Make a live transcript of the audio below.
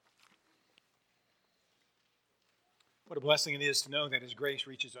What a blessing it is to know that His grace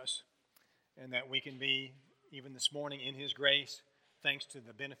reaches us and that we can be, even this morning, in His grace, thanks to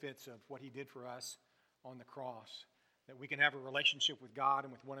the benefits of what He did for us on the cross. That we can have a relationship with God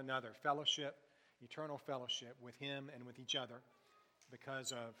and with one another, fellowship, eternal fellowship with Him and with each other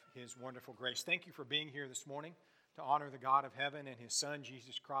because of His wonderful grace. Thank you for being here this morning to honor the God of heaven and His Son,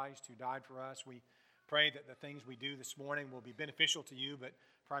 Jesus Christ, who died for us. We pray that the things we do this morning will be beneficial to you, but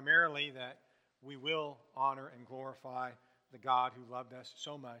primarily that we will honor and glorify the God who loved us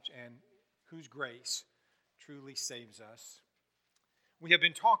so much and whose grace truly saves us. We have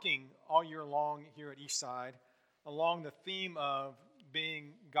been talking all year long here at Eastside along the theme of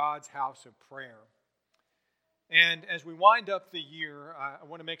being God's house of prayer. And as we wind up the year, I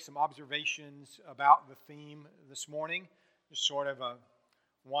want to make some observations about the theme this morning, just sort of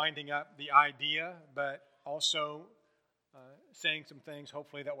winding up the idea, but also saying some things,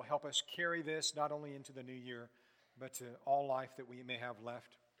 hopefully, that will help us carry this not only into the new year, but to all life that we may have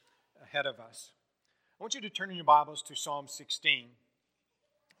left ahead of us. I want you to turn in your Bibles to Psalm 16.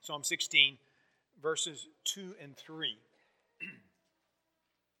 Psalm 16, verses 2 and 3.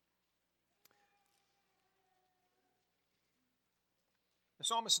 The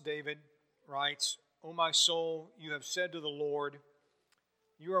psalmist David writes, "O my soul, you have said to the Lord,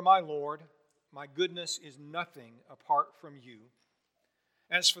 you are my Lord. My goodness is nothing apart from you.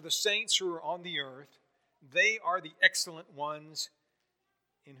 As for the saints who are on the earth, they are the excellent ones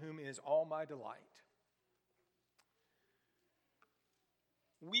in whom is all my delight."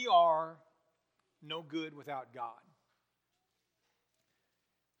 We are no good without God.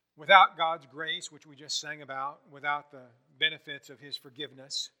 Without God's grace, which we just sang about, without the benefits of His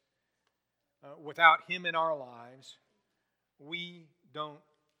forgiveness, without Him in our lives, we don't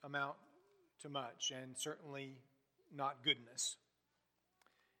amount to much, and certainly not goodness.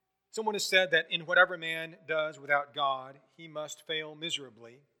 Someone has said that in whatever man does without God, he must fail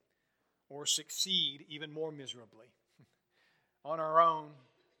miserably or succeed even more miserably. On our own,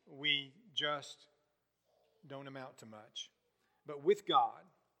 we just don't amount to much. But with God,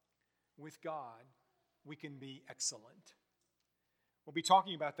 we can be excellent. We'll be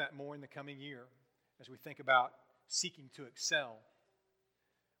talking about that more in the coming year as we think about seeking to excel.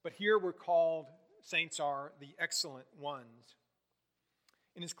 But here we're called, saints are the excellent ones.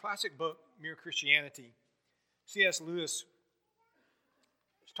 In his classic book, Mere Christianity, C.S. Lewis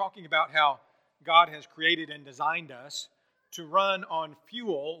is talking about how God has created and designed us to run on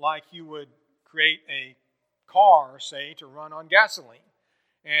fuel like you would create a car, say, to run on gasoline.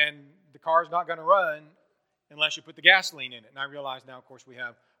 And the car's not going to run unless you put the gasoline in it. And I realize now, of course, we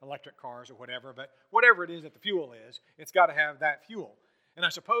have electric cars or whatever, but whatever it is that the fuel is, it's got to have that fuel. And I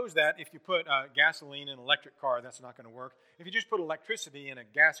suppose that if you put gasoline in an electric car, that's not going to work. If you just put electricity in a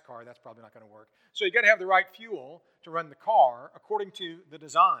gas car, that's probably not going to work. So you've got to have the right fuel to run the car according to the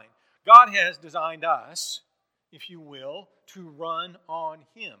design. God has designed us, if you will, to run on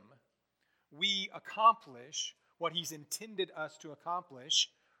Him. We accomplish what He's intended us to accomplish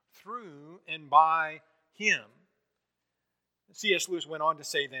through and by Him. C.S. Lewis went on to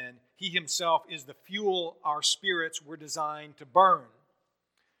say then, He Himself is the fuel our spirits were designed to burn.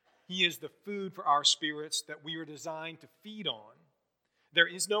 He is the food for our spirits that we are designed to feed on. There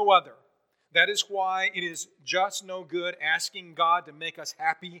is no other. That is why it is just no good asking God to make us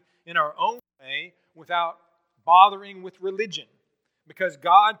happy in our own way without bothering with religion, because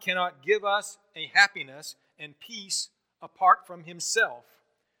God cannot give us a happiness and peace apart from Himself,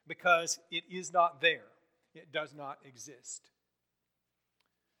 because it is not there. It does not exist.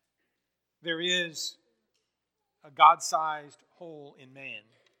 There is a God-sized hole in man,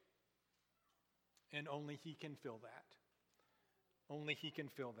 and only He can fill that. Only He can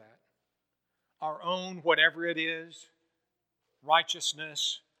fill that. Our own, whatever it is,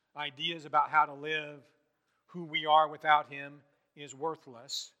 righteousness, ideas about how to live, who we are without Him, is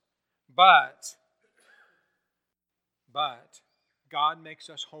worthless. But God makes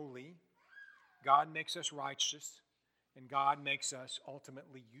us holy, God makes us righteous, and God makes us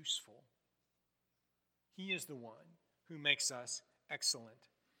ultimately useful. He is the one who makes us excellent.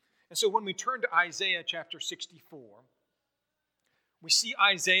 And so when we turn to Isaiah chapter 64, we see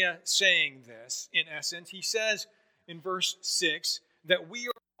Isaiah saying this in essence. He says in verse 6 that we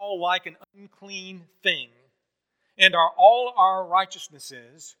are all like an unclean thing, and all our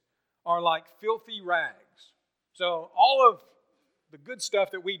righteousnesses are like filthy rags. So all of the good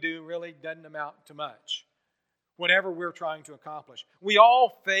stuff that we do really doesn't amount to much, whatever we're trying to accomplish. We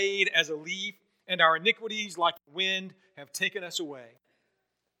all fade as a leaf, and our iniquities like the wind have taken us away.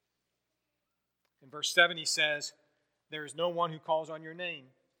 In verse 7 he says, there is no one who calls on your name,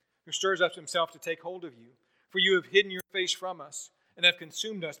 who stirs up himself to take hold of you. For you have hidden your face from us and have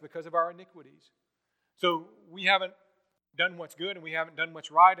consumed us because of our iniquities. So we haven't done what's good and we haven't done what's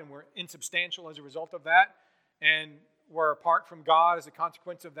right, and we're insubstantial as a result of that, and we're apart from God as a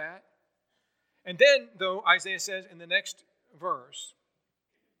consequence of that. And then, though, Isaiah says in the next verse,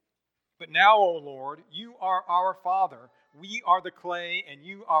 but now, O Lord, you are our Father. We are the clay, and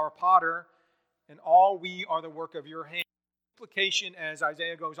you are a potter, and all we are the work of your hand. The implication, as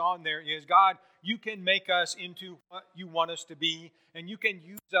Isaiah goes on there, is, God, you can make us into what you want us to be, and you can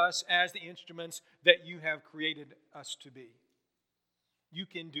use us as the instruments that you have created us to be. You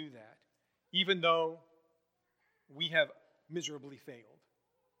can do that, even though we have miserably failed.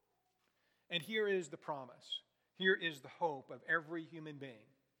 And here is the promise. Here is the hope of every human being.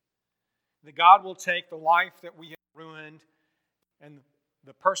 That God will take the life that we have ruined and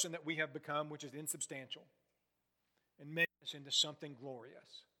the person that we have become, which is insubstantial, and make us into something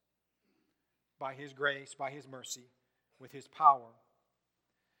glorious by His grace, by His mercy, with His power.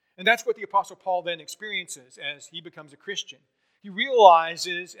 And that's what the Apostle Paul then experiences as he becomes a Christian. He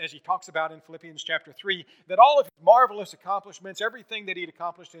realizes, as he talks about in Philippians chapter 3, that all of his marvelous accomplishments, everything that he had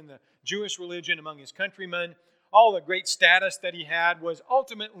accomplished in the Jewish religion among his countrymen, all the great status that he had, was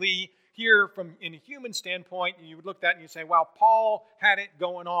ultimately here from in a human standpoint. You would look at that and you say, wow, Paul had it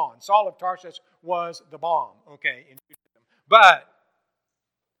going on. Saul of Tarsus was the bomb, okay, in Judaism. But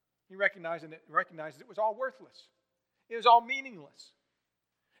he recognized it was all worthless. It was all meaningless.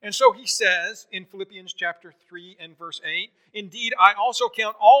 And so he says in Philippians chapter 3 and verse 8, indeed, I also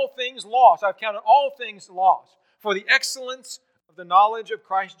count all things lost. I've counted all things lost for the excellence of the knowledge of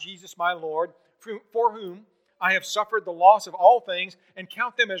Christ Jesus my Lord, for whom I have suffered the loss of all things and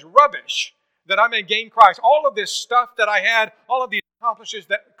count them as rubbish, that I may gain Christ. All of this stuff that I had, all of these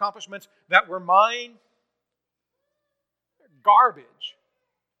accomplishments that were mine, garbage.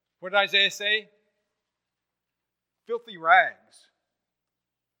 What did Isaiah say? Filthy rags.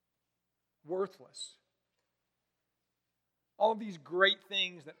 Worthless. All of these great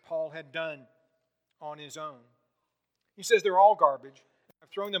things that Paul had done on his own. He says they're all garbage. I've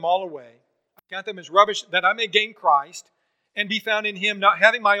thrown them all away. I count them as rubbish that I may gain Christ and be found in Him, not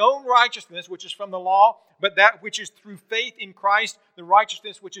having my own righteousness, which is from the law, but that which is through faith in Christ, the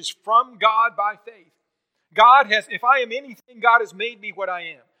righteousness which is from God by faith. If I am anything, God has made me what I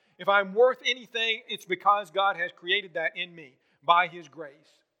am. If I'm worth anything, it's because God has created that in me by His grace.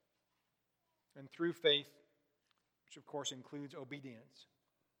 And through faith, which of course includes obedience.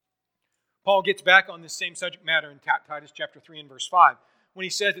 Paul gets back on this same subject matter in Titus chapter 3 and verse 5, when he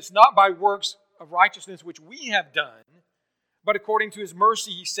says, it's not by works of righteousness which we have done, but according to His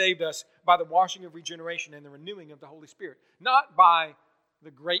mercy He saved us by the washing of regeneration and the renewing of the Holy Spirit. Not by the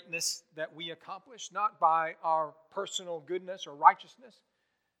greatness that we accomplish, not by our personal goodness or righteousness,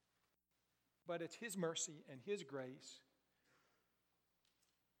 but it's His mercy and His grace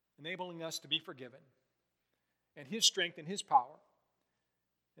enabling us to be forgiven, and His strength and His power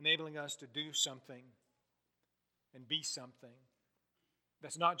enabling us to do something and be something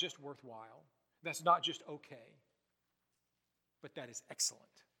that's not just worthwhile, that's not just okay, but that is excellent.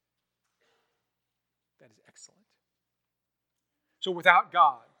 That is excellent. So without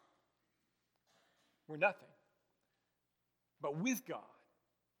God, we're nothing. But with God,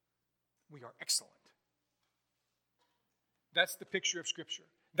 we are excellent. That's the picture of Scripture.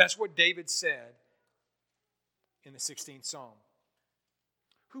 That's what David said in the 16th Psalm.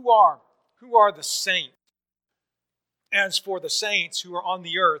 Who are the saints? As for the saints who are on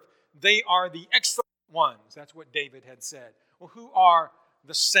the earth, they are the excellent ones. That's what David had said. Well, who are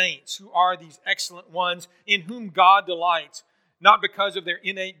the saints? Who are these excellent ones in whom God delights? Not because of their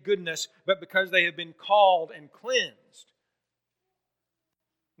innate goodness, but because they have been called and cleansed.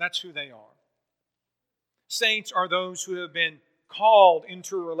 That's who they are. Saints are those who have been called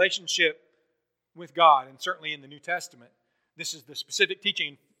into a relationship with God, and certainly in the New Testament. This is the specific teaching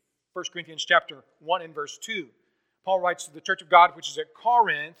in 1 Corinthians chapter 1 and verse 2. Paul writes to the church of God, which is at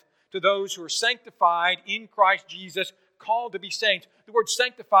Corinth, to those who are sanctified in Christ Jesus, called to be saints. The word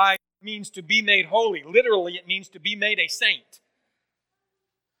sanctified means to be made holy. Literally, it means to be made a saint.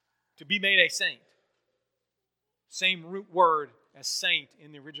 To be made a saint. Same root word as saint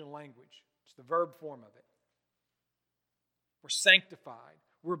in the original language. It's the verb form of it. We're sanctified.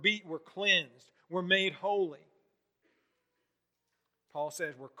 We're cleansed. We're made holy. Paul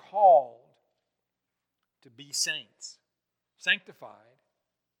says we're called to be saints. Sanctified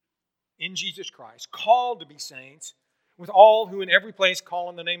in Jesus Christ. Called to be saints with all who in every place call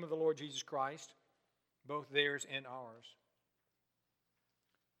on the name of the Lord Jesus Christ, both theirs and ours.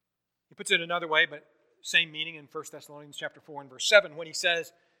 He puts it another way, but same meaning in 1 Thessalonians chapter 4 and verse 7 when he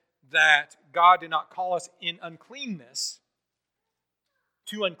says, that God did not call us in uncleanness,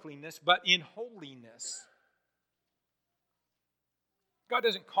 to uncleanness, but in holiness. God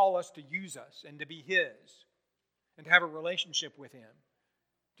doesn't call us to use us and to be His and to have a relationship with Him,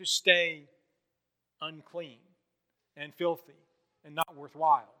 to stay unclean and filthy and not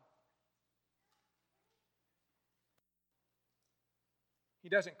worthwhile. He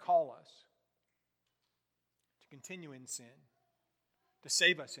doesn't call us to continue in sin, to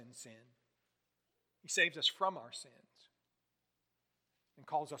save us in sin. He saves us from our sins and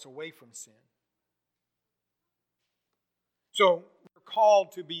calls us away from sin. So we're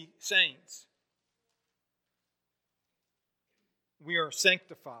called to be saints. We are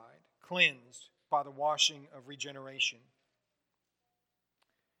sanctified, cleansed by the washing of regeneration.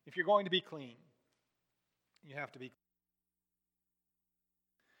 If you're going to be clean, you have to be clean.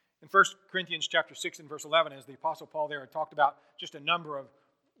 In 1 Corinthians chapter 6 and verse 11, as the Apostle Paul there had talked about just a number of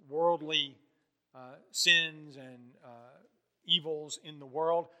worldly sins and evils in the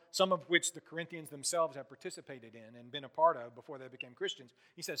world, some of which the Corinthians themselves have participated in and been a part of before they became Christians.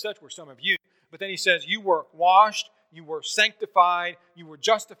 He says, such were some of you. But then he says, you were washed, you were sanctified, you were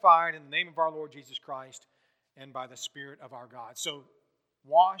justified in the name of our Lord Jesus Christ and by the Spirit of our God. So,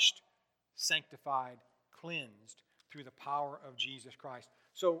 washed, sanctified, cleansed through the power of Jesus Christ.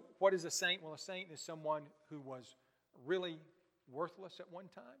 So, what is a saint? Well, a saint is someone who was really worthless at one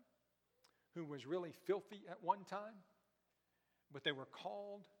time, who was really filthy at one time, but they were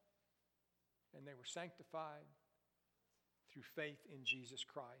called and they were sanctified through faith in Jesus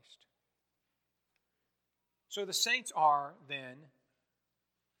Christ. So the saints are, then,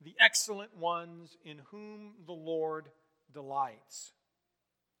 the excellent ones in whom the Lord delights.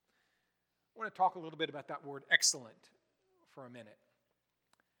 I want to talk a little bit about that word excellent for a minute.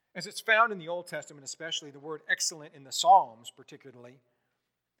 As it's found in the Old Testament, especially the word excellent in the Psalms particularly,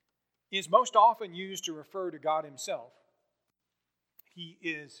 is most often used to refer to God Himself. He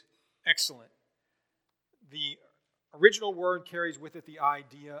is excellent. The original word carries with it the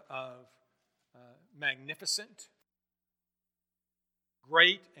idea of magnificent,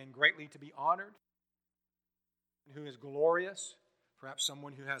 great and greatly to be honored, who is glorious, perhaps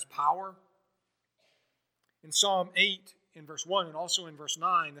someone who has power. In Psalm 8, in verse 1 and also in verse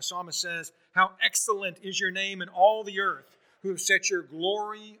 9, the psalmist says, how excellent is your name in all the earth, who have set your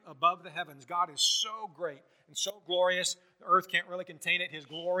glory above the heavens. God is so great and so glorious, the earth can't really contain it. His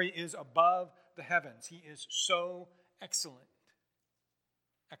glory is above the heavens. He is so excellent.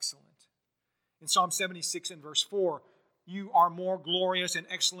 Excellent. In Psalm 76 and verse 4, you are more glorious and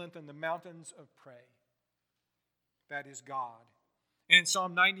excellent than the mountains of prey. That is God. And in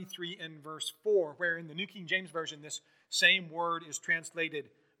Psalm 93 and verse 4, where in the New King James Version this same word is translated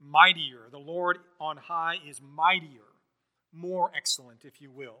mightier. The Lord on high is mightier, more excellent, if you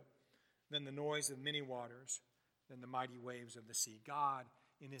will, than the noise of many waters, than the mighty waves of the sea. God,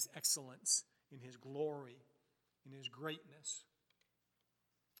 in His excellence, in His glory, in His greatness,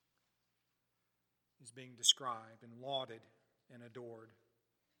 is being described and lauded and adored.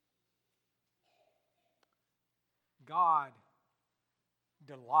 God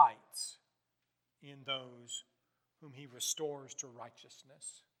delights in those whom He restores to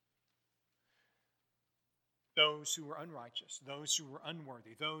righteousness. Those who were unrighteous, those who were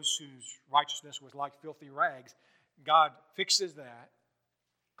unworthy, those whose righteousness was like filthy rags, God fixes that,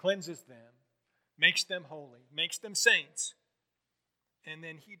 cleanses them, makes them holy, makes them saints, and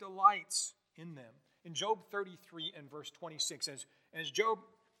then He delights in them. In Job 33 and verse 26, as Job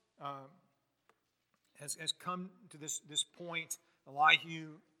has come to this point,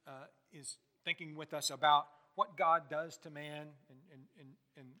 Elihu is thinking with us about what God does to man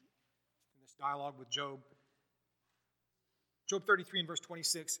in this dialogue with Job. Job 33 and verse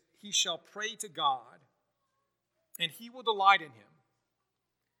 26, he shall pray to God, and He will delight in him.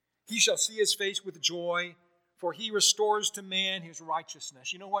 He shall see His face with joy, for He restores to man his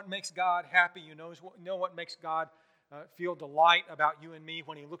righteousness. You know what makes God happy? You know what makes God feel delight about you and me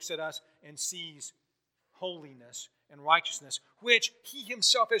when He looks at us and sees holiness and righteousness, which He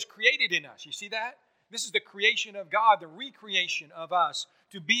Himself has created in us. You see that? This is the creation of God, the recreation of us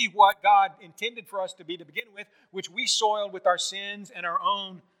to be what God intended for us to be to begin with, which we soiled with our sins and our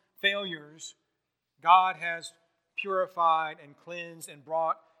own failures. God has purified and cleansed and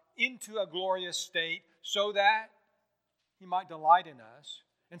brought into a glorious state so that He might delight in us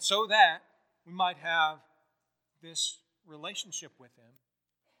and so that we might have this relationship with Him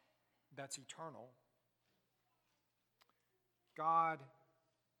that's eternal. God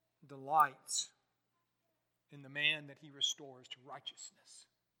delights in the man that He restores to righteousness.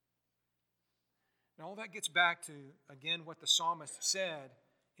 And all that gets back to, again, what the psalmist said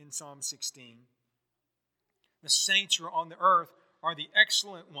in Psalm 16. The saints who are on the earth are the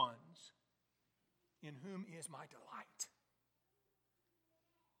excellent ones, in whom is my delight.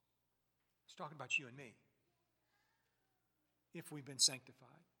 It's talking about you and me. If we've been sanctified,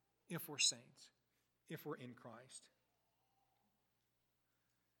 if we're saints, if we're in Christ.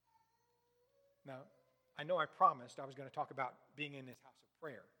 Now, I know I promised I was going to talk about being in this house of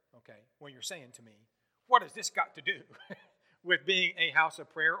prayer, okay? Well, you're saying to me, what has this got to do with being a house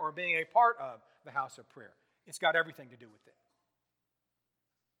of prayer or being a part of the house of prayer? It's got everything to do with it.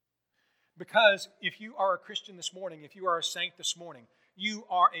 Because if you are a Christian this morning, if you are a saint this morning, you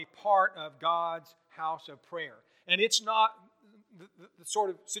are a part of God's house of prayer. And it's not the sort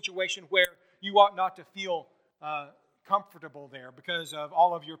of situation where you ought not to feel comfortable there because of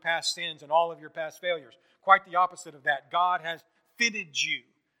all of your past sins and all of your past failures. Quite the opposite of that. God has fitted you,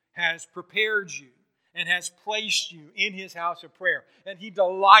 has prepared you, and has placed you in His house of prayer. And He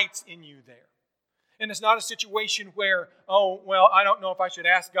delights in you there. And it's not a situation where, oh, well, I don't know if I should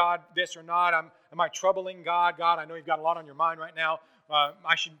ask God this or not. Am I troubling God? God, I know you've got a lot on your mind right now.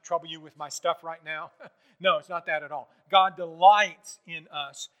 I shouldn't trouble you with my stuff right now. No, it's not that at all. God delights in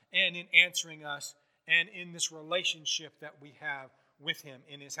us and in answering us and in this relationship that we have with Him.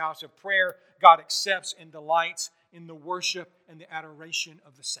 In His house of prayer, God accepts and delights in the worship and the adoration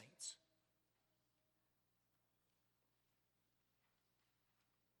of the saints.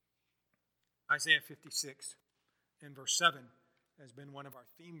 Isaiah 56 and verse 7 has been one of our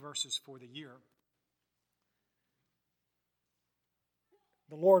theme verses for the year.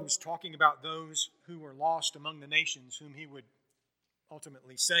 The Lord was talking about those who were lost among the nations, whom He would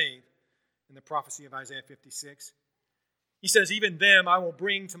ultimately save in the prophecy of Isaiah 56. He says, even them I will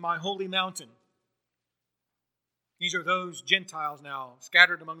bring to my holy mountain. These are those Gentiles now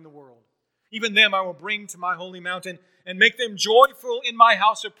scattered among the world. Even them I will bring to my holy mountain and make them joyful in my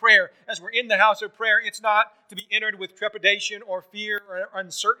house of prayer. As we're in the house of prayer, it's not to be entered with trepidation or fear or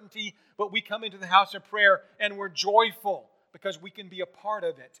uncertainty, but we come into the house of prayer and we're joyful because we can be a part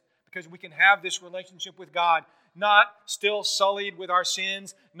of it, because we can have this relationship with God, not still sullied with our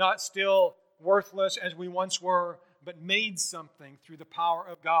sins, not still worthless as we once were, but made something through the power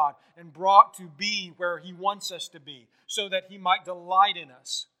of God and brought to be where He wants us to be so that He might delight in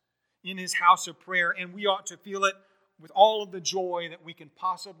us in His house of prayer. And we ought to feel it with all of the joy that we can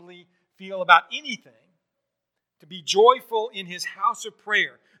possibly feel about anything, to be joyful in His house of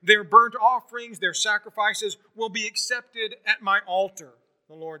prayer. Their burnt offerings, their sacrifices will be accepted at my altar,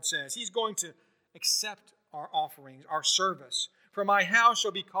 the Lord says. He's going to accept our offerings, our service. For my house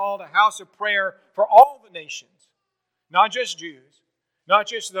shall be called a house of prayer for all the nations, not just Jews, not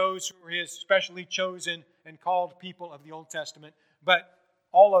just those who are His specially chosen and called people of the Old Testament, but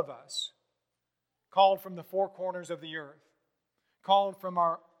all of us, called from the four corners of the earth, called from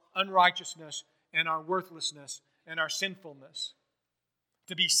our unrighteousness and our worthlessness and our sinfulness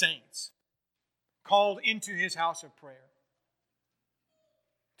to be saints, called into His house of prayer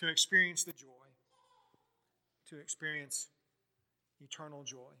to experience the joy, to experience eternal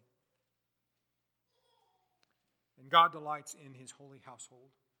joy. And God delights in His holy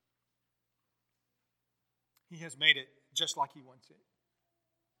household. He has made it just like He wants it,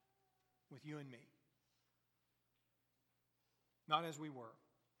 with you and me. Not as we were,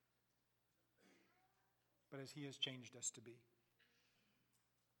 but as He has changed us to be.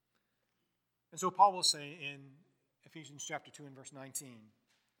 And so Paul will say in Ephesians chapter 2 and verse 19,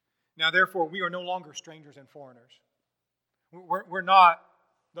 now therefore we are no longer strangers and foreigners. We're not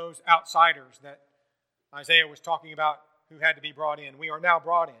those outsiders that Isaiah was talking about who had to be brought in. We are now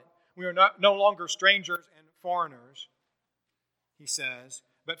brought in. We are no longer strangers and foreigners, he says,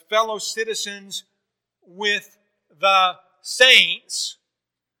 but fellow citizens with the saints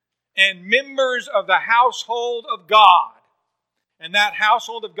and members of the household of God. And that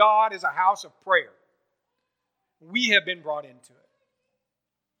household of God is a house of prayer. We have been brought into it.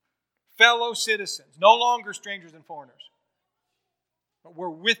 Fellow citizens, no longer strangers and foreigners, but we're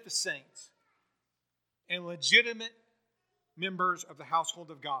with the saints and legitimate members of the household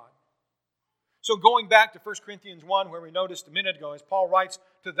of God. So going back to 1 Corinthians 1, where we noticed a minute ago, as Paul writes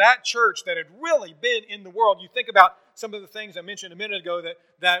to that church that had really been in the world, you think about some of the things I mentioned a minute ago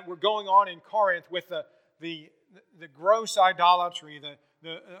that were going on in Corinth with the gross idolatry,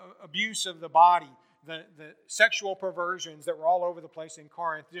 the abuse of the body, the sexual perversions that were all over the place in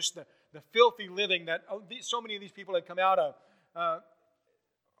Corinth, just the filthy living that so many of these people had come out of,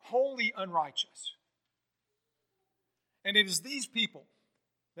 wholly unrighteous. And it is these people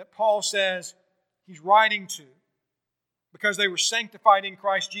that Paul says he's writing to because they were sanctified in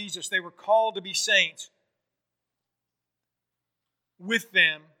Christ Jesus. They were called to be saints. with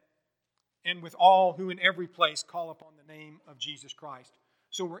them and with all who in every place call upon the name of Jesus Christ.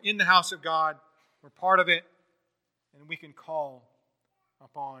 So we're in the house of God, we're part of it, and we can call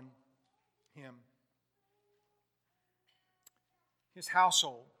upon Him. His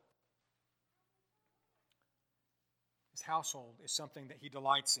household is something that He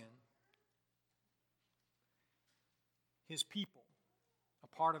delights in. His people, a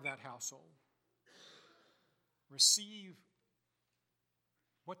part of that household, receive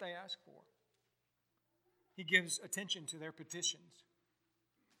what they ask for. He gives attention to their petitions.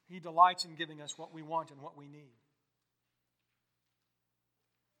 He delights in giving us what we want and what we need.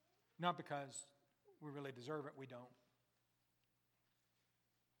 Not because we really deserve it, we don't.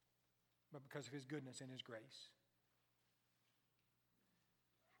 But because of His goodness and His grace.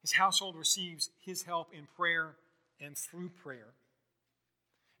 His household receives His help in prayer and through prayer.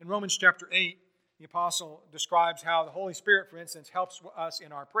 In Romans chapter 8, the apostle describes how the Holy Spirit, for instance, helps us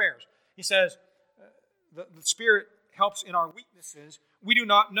in our prayers. He says, the Spirit helps in our weaknesses. We do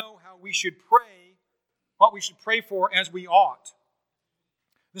not know how we should pray, what we should pray for as we ought.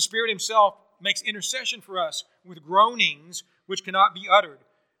 The Spirit Himself makes intercession for us with groanings which cannot be uttered.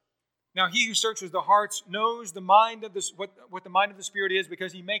 Now He who searches the hearts knows the mind of this, what the mind of the Spirit is,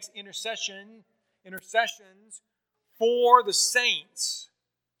 because He makes intercessions for the saints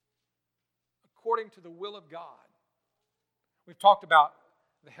according to the will of God. We've talked about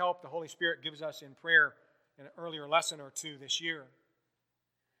the help the Holy Spirit gives us in prayer in an earlier lesson or two this year.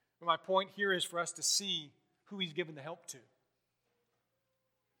 But my point here is for us to see who He's given the help to.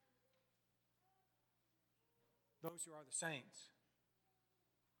 Those who are the saints.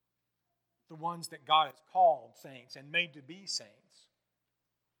 The ones that God has called saints and made to be saints.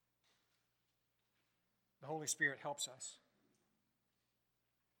 The Holy Spirit helps us.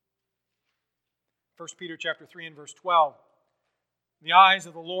 1 Peter chapter 3 and verse 12. The eyes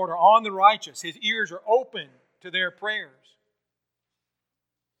of the Lord are on the righteous. His ears are open to their prayers.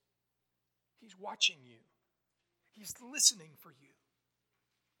 He's watching you. He's listening for you.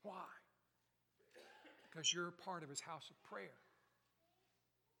 Why? Because you're a part of His house of prayer.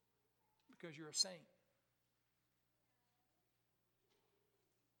 Because you're a saint.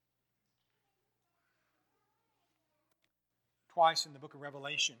 Twice in the book of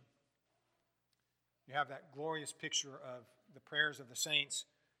Revelation, you have that glorious picture of the prayers of the saints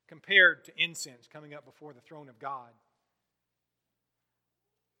compared to incense coming up before the throne of God.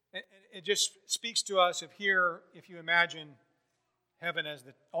 And it just speaks to us of here, if you imagine heaven as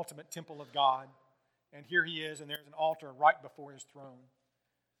the ultimate temple of God, and here He is, and there's an altar right before His throne.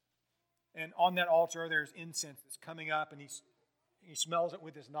 And on that altar, there's incense that's coming up, and he smells it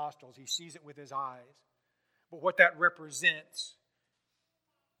with his nostrils. He sees it with his eyes. But what that represents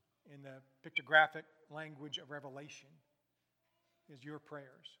in the pictographic language of Revelation is your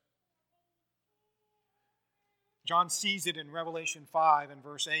prayers. John sees it in Revelation 5 and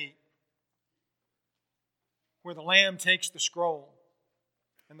verse 8, where the Lamb takes the scroll,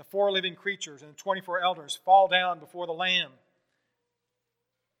 and the 4 living creatures and the 24 elders fall down before the Lamb.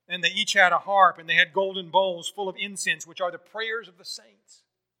 And they each had a harp, and they had golden bowls full of incense, which are the prayers of the saints.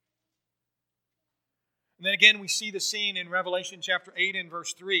 And then again we see the scene in Revelation chapter 8 and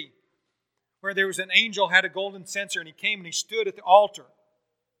verse 3, where there was an angel had a golden censer, and he came and he stood at the altar.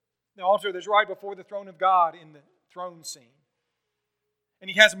 The altar that's right before the throne of God in the throne scene. And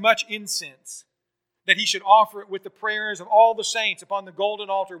he has much incense, that he should offer it with the prayers of all the saints upon the golden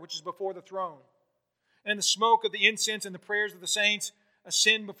altar which is before the throne. And the smoke of the incense and the prayers of the saints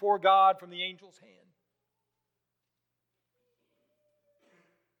ascend before God from the angel's hand.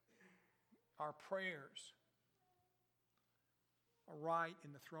 Our prayers are right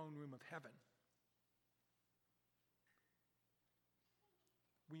in the throne room of heaven.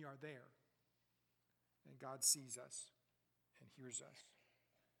 We are there, and God sees us and hears us.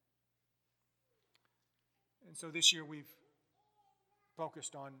 And so this year we've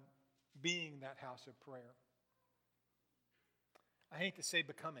focused on being that house of prayer. I hate to say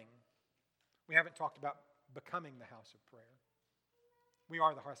becoming. We haven't talked about becoming the house of prayer. We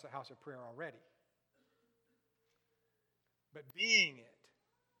are the house of prayer already. But being it,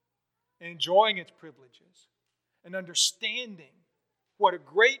 and enjoying its privileges, and understanding what a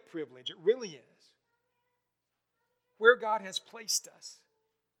great privilege it really is, where God has placed us,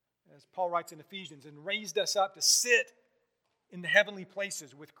 as Paul writes in Ephesians, and raised us up to sit in the heavenly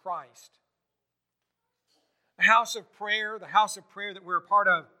places with Christ. A house of prayer, the house of prayer that we're a part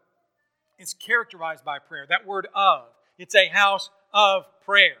of, is characterized by prayer. That word of, it's a house of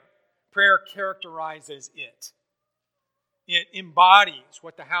prayer. Prayer characterizes it. It embodies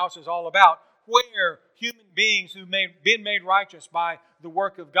what the house is all about. where human beings who've been made righteous by the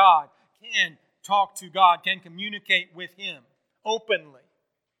work of God can talk to God, can communicate with Him openly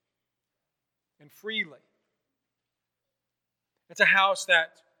and freely. It's a house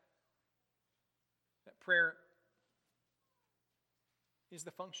that prayer is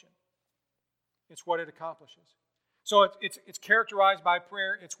the function. It's what it accomplishes. So it's characterized by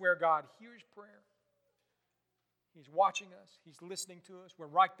prayer. It's where God hears prayer. He's watching us. He's listening to us. We're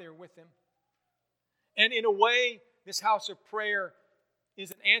right there with Him. And in a way, this house of prayer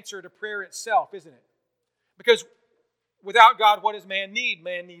is an answer to prayer itself, isn't it? Because without God, what does man need?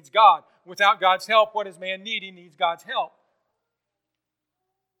 Man needs God. Without God's help, what does man need? He needs God's help.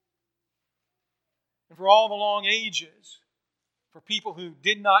 And for all the long ages, for people who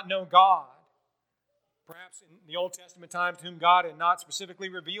did not know God, perhaps in the Old Testament times to whom God had not specifically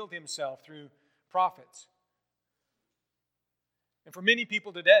revealed Himself through prophets, and for many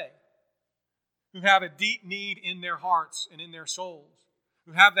people today who have a deep need in their hearts and in their souls,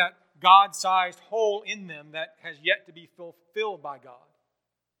 who have that God-sized hole in them that has yet to be fulfilled by God,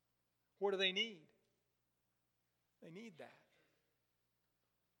 what do they need? They need that.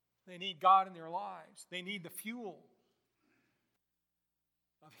 They need God in their lives. They need the fuel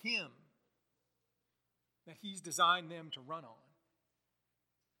of Him that He's designed them to run on.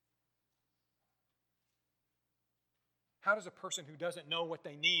 How does a person who doesn't know what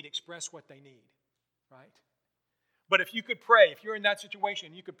they need express what they need? Right? But if you could pray, if you're in that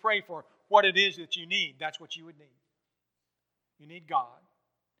situation, you could pray for what it is that you need, that's what you would need. You need God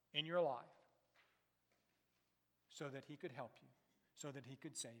in your life so that He could help you, so that He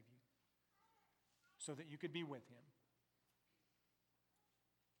could save you, so that you could be with Him.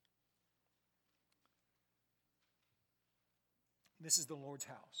 This is the Lord's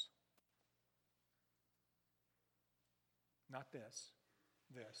house. Not this.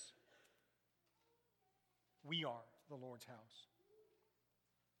 This. We are the Lord's house.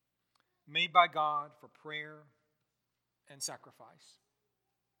 Made by God for prayer and sacrifice.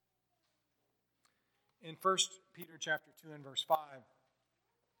 In 1 Peter chapter 2 and verse 5,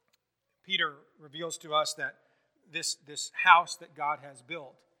 Peter reveals to us that this house that God has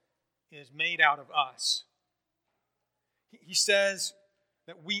built is made out of us. He says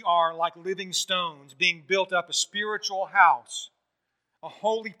that we are like living stones being built up a spiritual house, a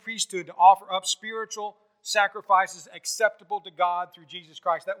holy priesthood to offer up spiritual sacrifices acceptable to God through Jesus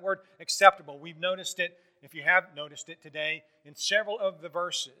Christ. That word acceptable, we've noticed it, if you have noticed it today, in several of the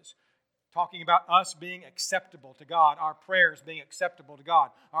verses, talking about us being acceptable to God, our prayers being acceptable to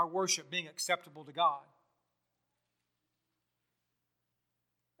God, our worship being acceptable to God.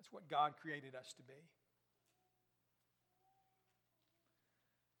 That's what God created us to be.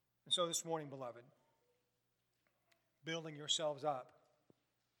 And so this morning, beloved, building yourselves up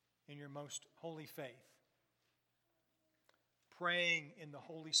in your most holy faith, praying in the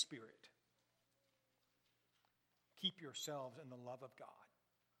Holy Spirit, keep yourselves in the love of God.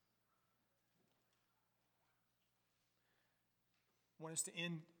 I want us to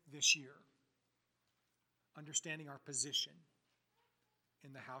end this year understanding our position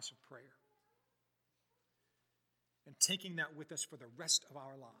in the house of prayer and taking that with us for the rest of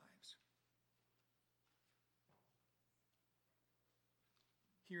our lives.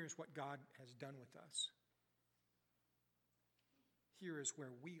 Here is what God has done with us. Here is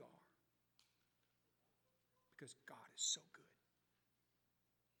where we are. Because God is so good.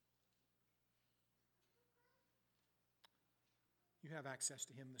 You have access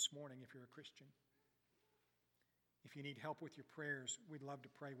to Him this morning if you're a Christian. If you need help with your prayers, we'd love to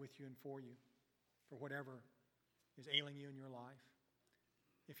pray with you and for you for whatever is ailing you in your life.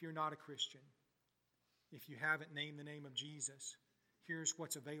 If you're not a Christian, if you haven't named the name of Jesus, here's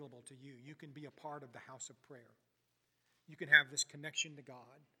what's available to you. You can be a part of the house of prayer. You can have this connection to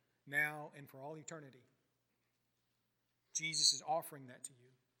God now and for all eternity. Jesus is offering that to you.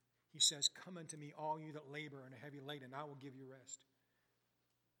 He says, "Come unto me, all you that labor and are heavy laden, and I will give you rest.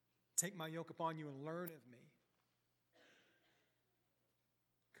 Take my yoke upon you and learn of me."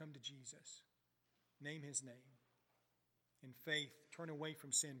 Come to Jesus. Name His name. In faith, turn away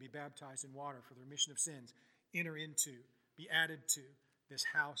from sin, be baptized in water for the remission of sins. Enter into, be added to this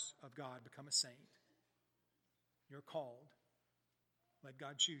house of God. Become a saint. You're called. Let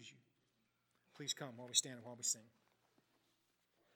God choose you. Please come while we stand and while we sing.